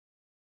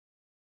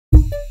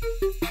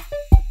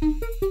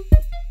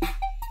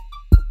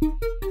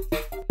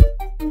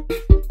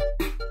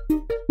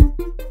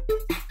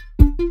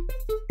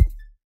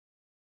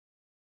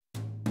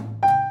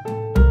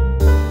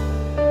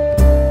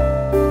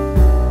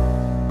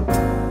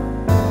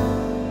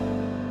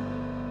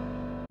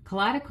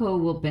Kalydeco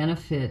will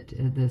benefit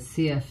the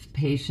CF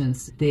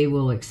patients. They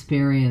will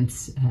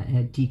experience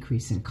a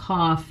decrease in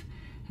cough.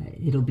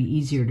 It'll be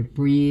easier to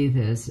breathe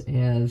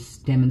as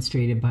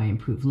demonstrated by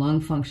improved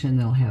lung function.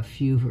 They'll have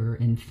fewer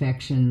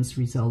infections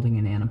resulting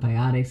in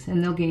antibiotics,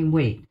 and they'll gain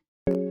weight.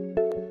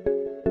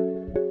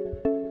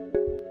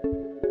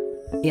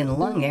 In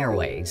lung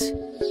airways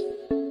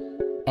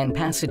and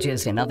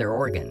passages in other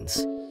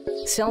organs,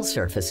 cell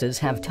surfaces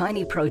have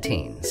tiny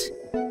proteins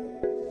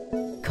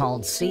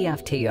called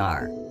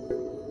CFTR.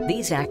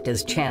 These act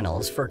as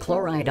channels for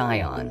chloride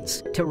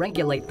ions to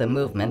regulate the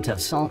movement of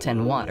salt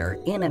and water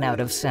in and out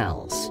of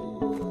cells.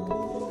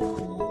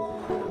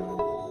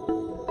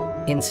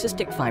 In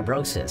cystic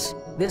fibrosis,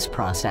 this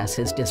process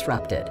is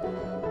disrupted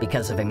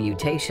because of a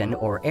mutation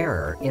or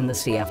error in the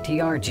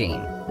CFTR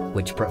gene,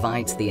 which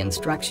provides the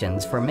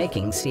instructions for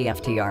making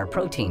CFTR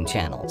protein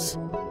channels.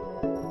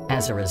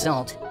 As a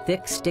result,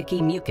 thick,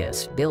 sticky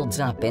mucus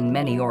builds up in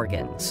many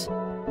organs.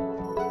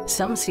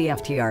 Some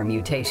CFTR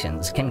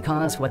mutations can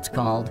cause what's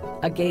called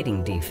a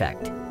gating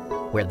defect,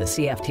 where the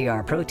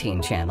CFTR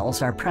protein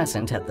channels are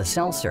present at the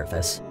cell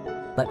surface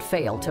but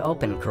fail to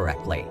open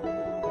correctly.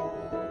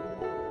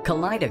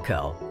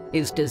 Kalydeco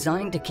is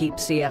designed to keep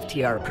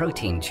CFTR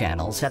protein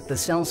channels at the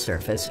cell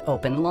surface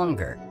open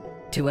longer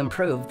to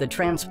improve the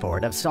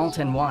transport of salt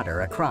and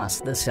water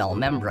across the cell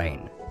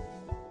membrane.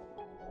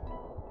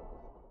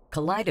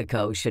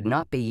 Kalydeco should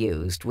not be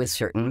used with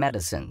certain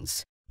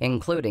medicines,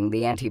 including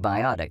the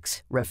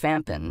antibiotics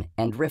rifampin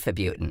and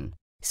rifabutin,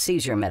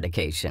 seizure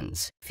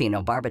medications,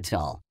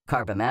 phenobarbital,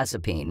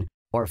 carbamazepine,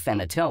 or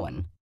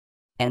phenytoin,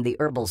 and the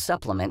herbal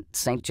supplement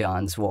St.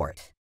 John's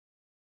wort.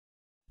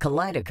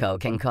 Kalydeco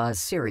can cause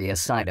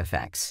serious side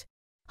effects.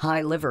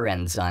 High liver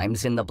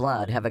enzymes in the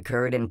blood have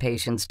occurred in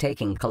patients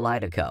taking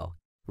Kalydeco.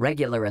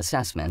 Regular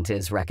assessment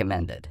is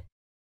recommended.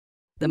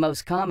 The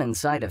most common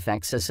side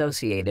effects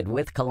associated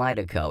with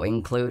Kalydeco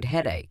include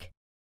headache,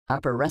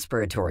 upper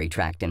respiratory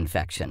tract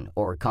infection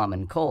or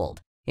common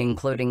cold,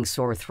 including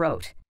sore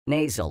throat,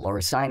 nasal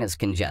or sinus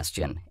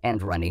congestion,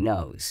 and runny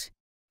nose,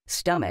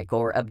 stomach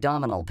or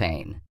abdominal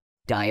pain,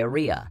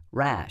 diarrhea,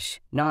 rash,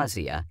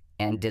 nausea,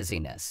 and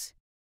dizziness.